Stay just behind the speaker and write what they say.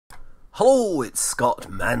Hello, it's Scott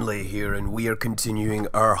Manley here, and we are continuing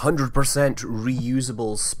our 100%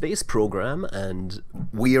 reusable space program, and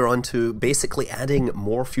we are on to basically adding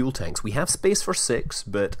more fuel tanks. We have space for 6,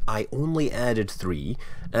 but I only added 3,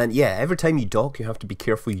 and yeah, every time you dock you have to be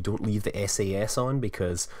careful you don't leave the SAS on,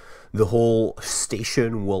 because the whole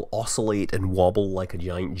station will oscillate and wobble like a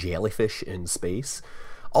giant jellyfish in space.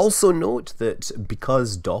 Also note that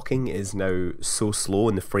because docking is now so slow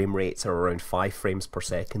and the frame rates are around 5 frames per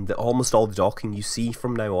second, that almost all the docking you see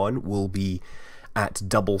from now on will be at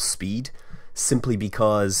double speed, simply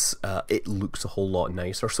because it looks a whole lot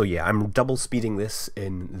nicer. So yeah, I'm double speeding this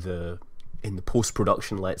in the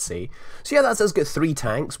post-production, let's say. So yeah, that's us. Got 3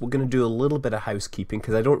 tanks. We're going to do a little bit of housekeeping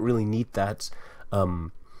because I don't really need that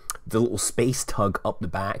the little space tug up the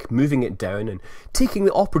back, moving it down and taking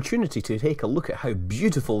the opportunity to take a look at how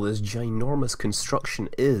beautiful this ginormous construction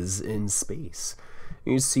is in space.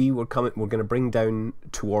 You see, we're going to bring down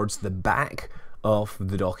towards the back of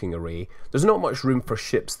the docking array. There's not much room for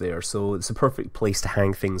ships there, so it's a perfect place to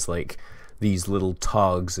hang things like these little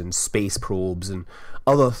tugs and space probes and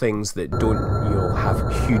other things that don't,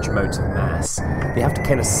 have huge amounts of mass. They have to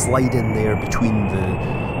kind of slide in there between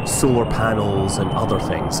the solar panels and other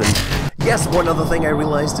things. And yes, one other thing I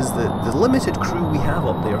realized is that the limited crew we have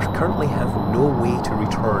up there currently have no way to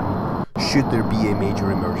return should there be a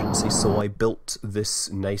major emergency. So I built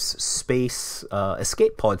this nice space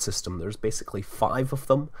escape pod system. There's basically 5 of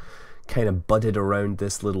them kind of budded around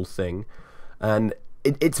this little thing, and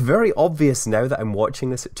it's very obvious now that I'm watching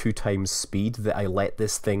this at 2 times speed that I let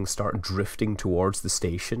this thing start drifting towards the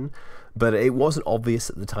station, but it wasn't obvious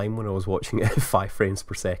at the time when I was watching it at 5 frames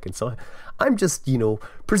per second. So I'm just,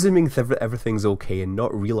 presuming that everything's okay and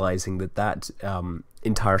not realizing that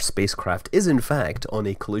entire spacecraft is in fact on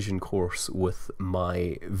a collision course with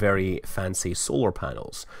my very fancy solar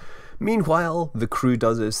panels. Meanwhile, the crew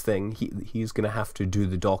does his thing. He's going to have to do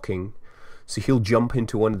the docking. So he'll jump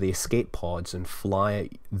into one of the escape pods and fly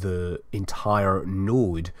the entire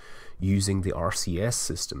node using the RCS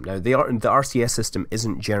system. Now, the RCS system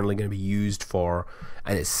isn't generally going to be used for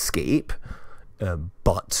an escape,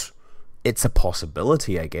 but it's a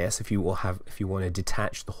possibility, I guess, if you want to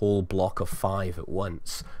detach the whole block of 5 at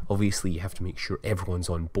once. Obviously, you have to make sure everyone's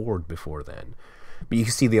on board before then. But you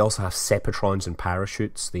can see they also have sepatrons and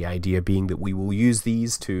parachutes, the idea being that we will use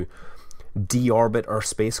these to deorbit our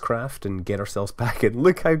spacecraft and get ourselves back in.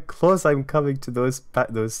 Look how close I'm coming to those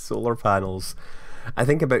solar panels. I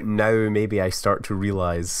think about now maybe I start to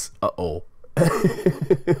realize, uh-oh.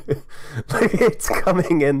 Like, it's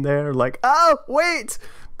coming in there, like, oh, wait!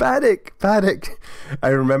 Panic! I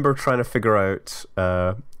remember trying to figure out,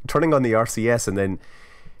 turning on the RCS and then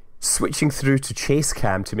switching through to chase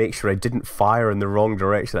cam to make sure I didn't fire in the wrong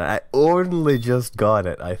direction. I only just got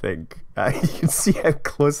it, I think. You can see how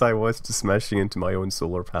close I was to smashing into my own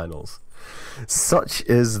solar panels. Such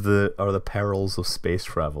are the perils of space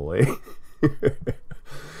travel, eh?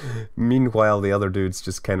 Meanwhile, the other dude's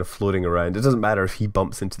just kind of floating around. It doesn't matter if he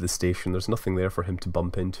bumps into the station. There's nothing there for him to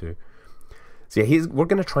bump into. So yeah, we're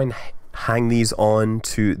going to try and hang these on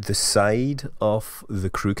to the side of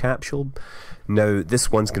the crew capsule. Now,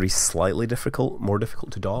 this one's going to be slightly more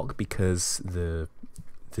difficult to dock because the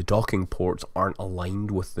docking ports aren't aligned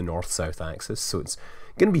with the north-south axis, so it's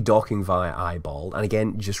going to be docking via eyeball. And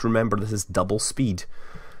again, just remember this is double speed,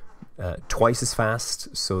 twice as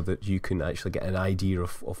fast, so that you can actually get an idea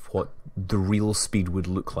of what the real speed would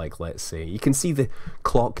look like, let's say. You can see the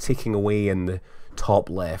clock ticking away in the top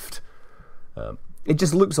left. It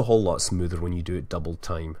just looks a whole lot smoother when you do it double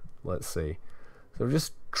time, let's say. So we've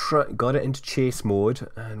just got it into chase mode,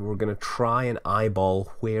 and we're going to try and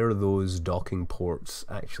eyeball where those docking ports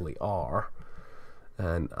actually are.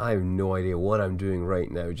 And I have no idea what I'm doing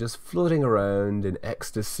right now, just floating around in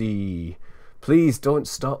ecstasy. Please don't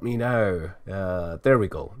stop me now. There we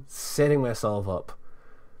go, setting myself up.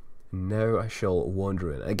 Now I shall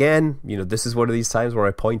wander in. Again, this is one of these times where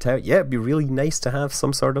I point out, yeah, it'd be really nice to have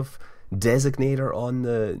some sort of designator on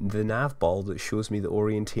the nav ball that shows me the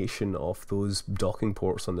orientation of those docking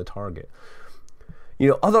ports on the target.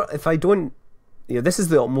 If I don't, this is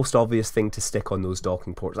the most obvious thing to stick on those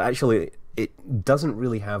docking ports. Actually, it doesn't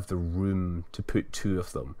really have the room to put 2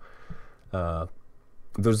 of them.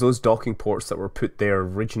 There's those docking ports that were put there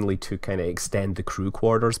originally to kind of extend the crew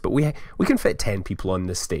quarters, but we can fit 10 people on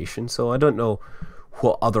this station, so I don't know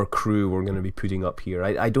what other crew we're going to be putting up here.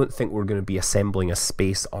 I don't think we're going to be assembling a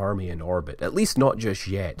space army in orbit, at least not just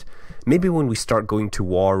yet. Maybe when we start going to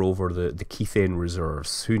war over the Keithian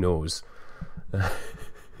reserves, who knows.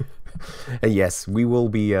 And yes, we will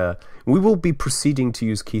be proceeding to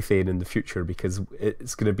use Kethane in the future because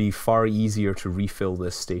it's going to be far easier to refill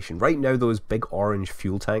this station. Right now, those big orange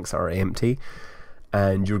fuel tanks are empty,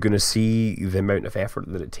 and you're going to see the amount of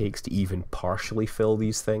effort that it takes to even partially fill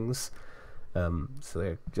these things. So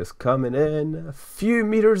they're just coming in a few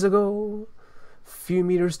meters ago. Few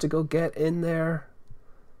meters to go. Get in there.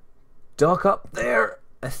 Dock up there.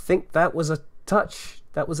 I think that was a touch.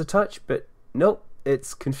 That was a touch, but nope,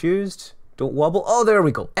 it's confused. Don't wobble. Oh, there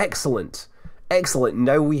we go. Excellent. Excellent.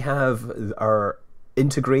 Now we have our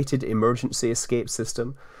integrated emergency escape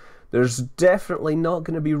system. There's definitely not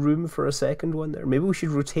going to be room for a second one there. Maybe we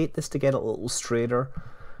should rotate this to get it a little straighter,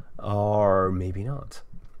 or maybe not.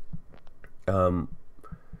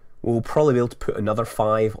 We'll probably be able to put another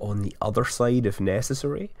 5 on the other side if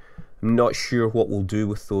necessary. I'm not sure what we'll do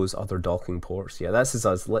with those other docking ports. Yeah, that's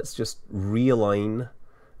us. Let's just realign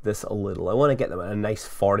this a little. I want to get them at a nice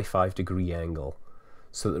 45-degree angle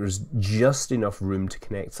so that there's just enough room to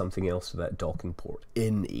connect something else to that docking port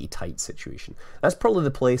in a tight situation. That's probably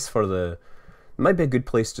the place for the... It might be a good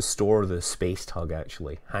place to store the space tug,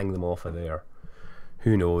 actually. Hang them off of there.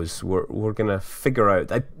 Who knows? We're going to figure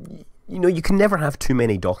out... You know, you can never have too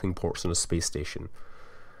many docking ports on a space station.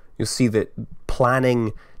 You'll see that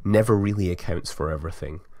planning never really accounts for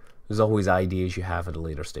everything. There's always ideas you have at a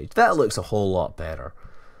later stage. That looks a whole lot better.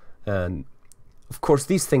 And of course,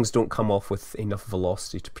 these things don't come off with enough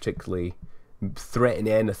velocity to particularly threaten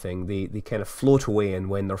anything. They kind of float away, and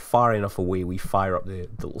when they're far enough away, we fire up the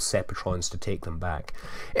little Sepatrons to take them back.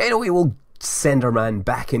 Anyway, we'll send our man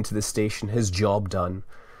back into the station. His job done.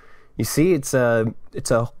 You see, it's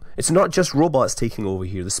not just robots taking over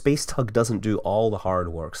here. The space tug doesn't do all the hard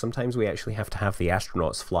work. Sometimes we actually have to have the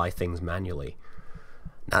astronauts fly things manually.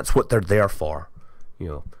 That's what they're there for. You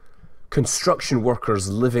know, construction workers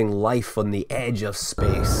living life on the edge of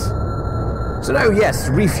space. So now, yes,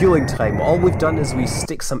 refueling time. All we've done is we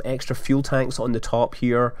stick some extra fuel tanks on the top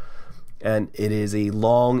here, and it is a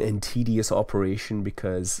long and tedious operation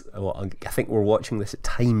because, well, I think we're watching this at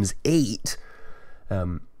 ×8.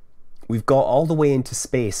 We've got all the way into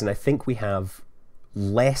space, and I think we have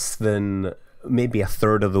less than maybe a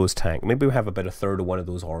third of those tanks. Maybe we have about a third of one of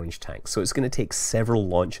those orange tanks. So it's going to take several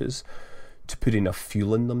launches to put enough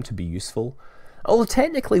fuel in them to be useful. Although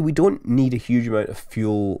technically we don't need a huge amount of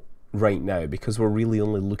fuel right now because we're really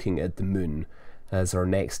only looking at the moon as our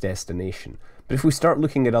next destination. But if we start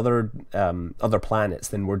looking at other planets,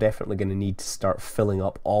 then we're definitely going to need to start filling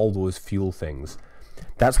up all those fuel things.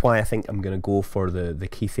 That's why I think I'm going to go for the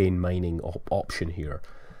Kethane mining option here.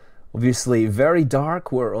 Obviously, very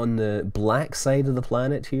dark. We're on the black side of the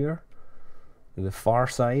planet here, the far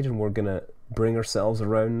side, and we're going to bring ourselves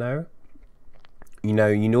around now. You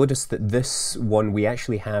notice that this one, we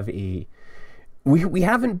actually have a... We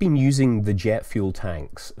haven't been using the jet fuel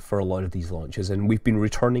tanks for a lot of these launches, and we've been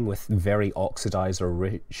returning with very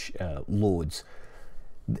oxidizer-rich loads.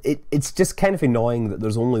 It's just kind of annoying that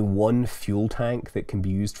there's only one fuel tank that can be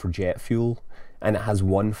used for jet fuel, and it has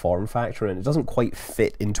one form factor, and it doesn't quite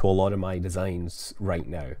fit into a lot of my designs right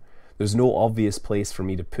now. There's no obvious place for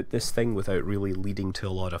me to put this thing without really leading to a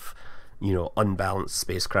lot of, you know, unbalanced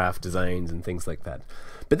spacecraft designs and things like that.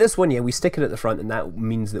 But this one, yeah, we stick it at the front, and that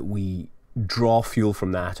means that we draw fuel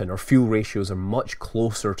from that, and our fuel ratios are much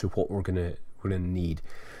closer to what we're gonna need.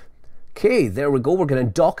 Okay, there we go. We're going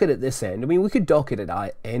to dock it at this end. I mean, we could dock it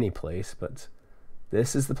at any place, but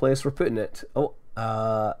this is the place we're putting it. Oh,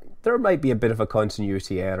 there might be a bit of a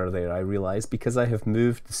continuity error there, I realise, because I have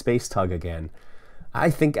moved the space tug again. I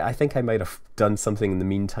think I might have done something in the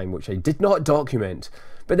meantime which I did not document.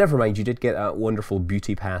 But never mind, you did get that wonderful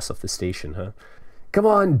beauty pass off the station, huh? Come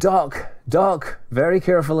on, dock, very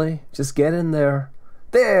carefully. Just get in there.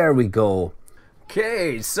 There we go.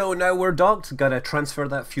 Okay, so now we're docked. Gotta transfer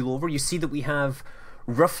that fuel over. You see that we have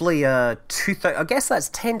roughly 2,000, I guess that's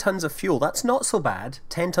 10 tons of fuel. That's not so bad.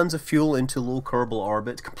 10 tons of fuel into low Kerbal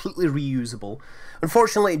orbit, completely reusable.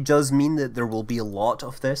 Unfortunately, it does mean that there will be a lot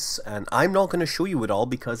of this, and I'm not going to show you it all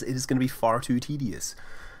because it is going to be far too tedious.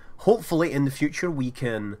 Hopefully, in the future, we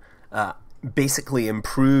can basically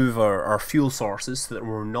improve our fuel sources so that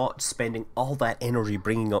we're not spending all that energy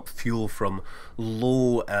bringing up fuel from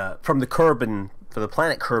from the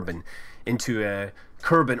planet Kerbal into a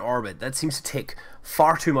Kerbal orbit. That seems to take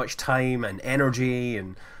far too much time and energy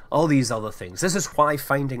and all these other things. This is why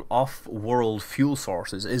finding off-world fuel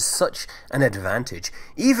sources is such an advantage.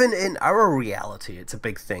 Even in our reality, it's a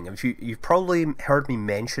big thing. If you've probably heard me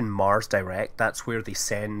mention Mars Direct. That's where they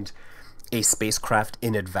send a spacecraft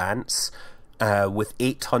in advance with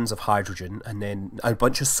 8 tons of hydrogen and then a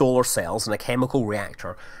bunch of solar cells and a chemical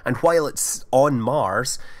reactor. And while it's on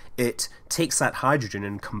Mars, it takes that hydrogen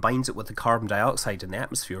and combines it with the carbon dioxide in the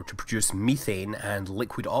atmosphere to produce methane and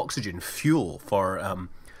liquid oxygen fuel for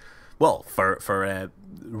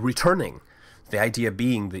returning. The idea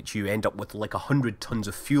being that you end up with like 100 tons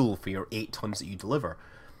of fuel for your 8 tons that you deliver.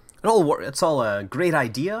 It's all a great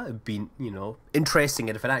idea. It'd be, interesting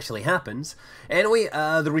if it actually happens. Anyway,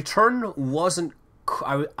 the return wasn't.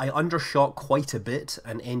 I undershot quite a bit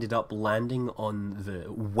and ended up landing on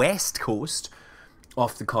the west coast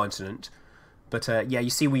of the continent. But you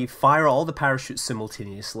see, we fire all the parachutes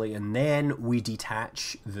simultaneously, and then we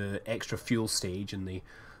detach the extra fuel stage, and they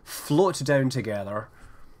float down together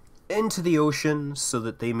into the ocean so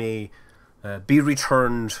that they may be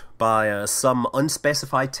returned by some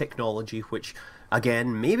unspecified technology, which,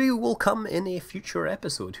 again, maybe will come in a future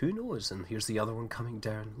episode. Who knows? And here's the other one coming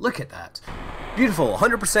down. Look at that. Beautiful.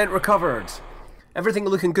 100% recovered. Everything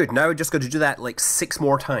looking good. Now I just got to do that like 6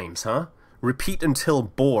 more times, huh? Repeat until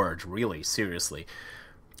bored. Really, seriously.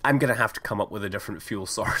 I'm going to have to come up with a different fuel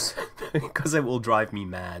source because it will drive me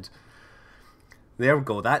mad. There we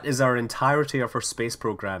go. That is our entirety of our space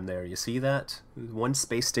program there. You see that? One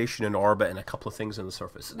space station in orbit and a couple of things on the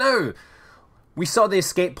surface. Now, we saw the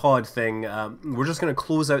escape pod thing. We're just going to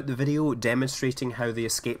close out the video demonstrating how the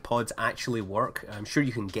escape pods actually work. I'm sure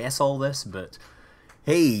you can guess all this, but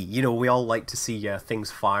hey, we all like to see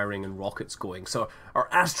things firing and rockets going. So our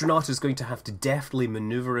astronaut is going to have to deftly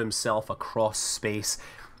maneuver himself across space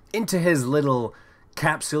into his little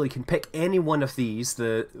capsule. He can pick any one of these.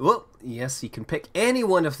 Yes, he can pick any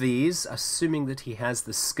one of these, assuming that he has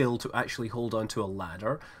the skill to actually hold onto a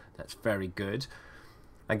ladder. That's very good.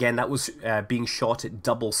 Again, that was being shot at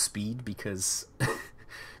double speed because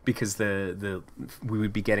we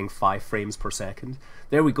would be getting 5 frames per second.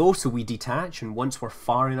 There we go. So we detach, and once we're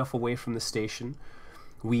far enough away from the station,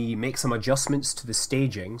 we make some adjustments to the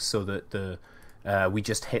staging so that we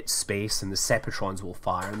just hit space and the Sepatrons will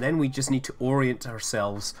fire, and then we just need to orient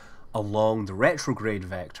ourselves along the retrograde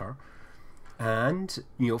vector. And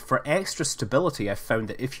for extra stability, I found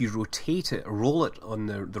that if you rotate it, roll it on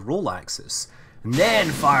the roll axis, and then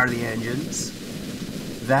fire the engines,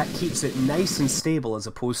 that keeps it nice and stable, as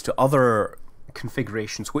opposed to other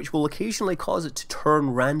configurations which will occasionally cause it to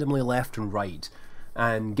turn randomly left and right.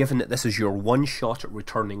 And given that this is your one shot at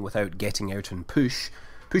returning without getting out and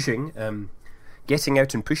pushing,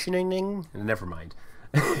 never mind.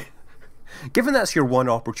 Given that's your one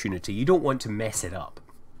opportunity, you don't want to mess it up.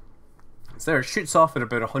 So there, it shoots off at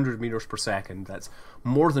about 100 meters per second. That's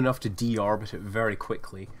more than enough to deorbit it very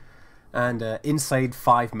quickly. And inside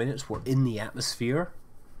 5 minutes, we're in the atmosphere.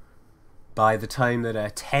 By the time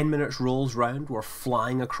that 10 minutes rolls round, we're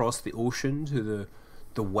flying across the ocean to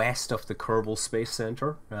the west of the Kerbal Space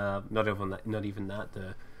Center. Not even that,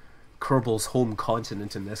 the Kerbal's home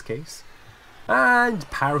continent in this case. And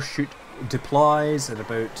parachute deploys at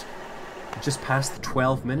about just past the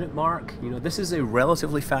 12-minute mark. This is a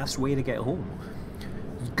relatively fast way to get home.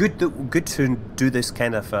 Good to do this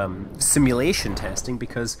kind of simulation testing,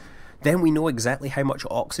 because then we know exactly how much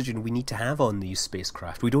oxygen we need to have on these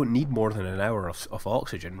spacecraft. We don't need more than an hour of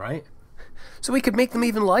oxygen, right? So we could make them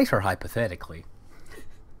even lighter, hypothetically.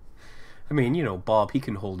 I mean, Bob, he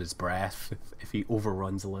can hold his breath if he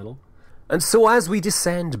overruns a little. And so as we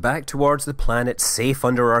descend back towards the planet, safe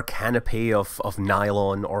under our canopy of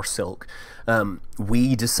nylon or silk,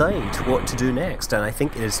 we decide what to do next. And I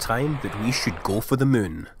think it is time that we should go for the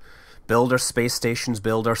moon. Build our space stations,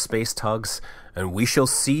 build our space tugs, and we shall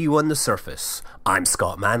see you on the surface. I'm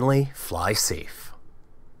Scott Manley. Fly safe.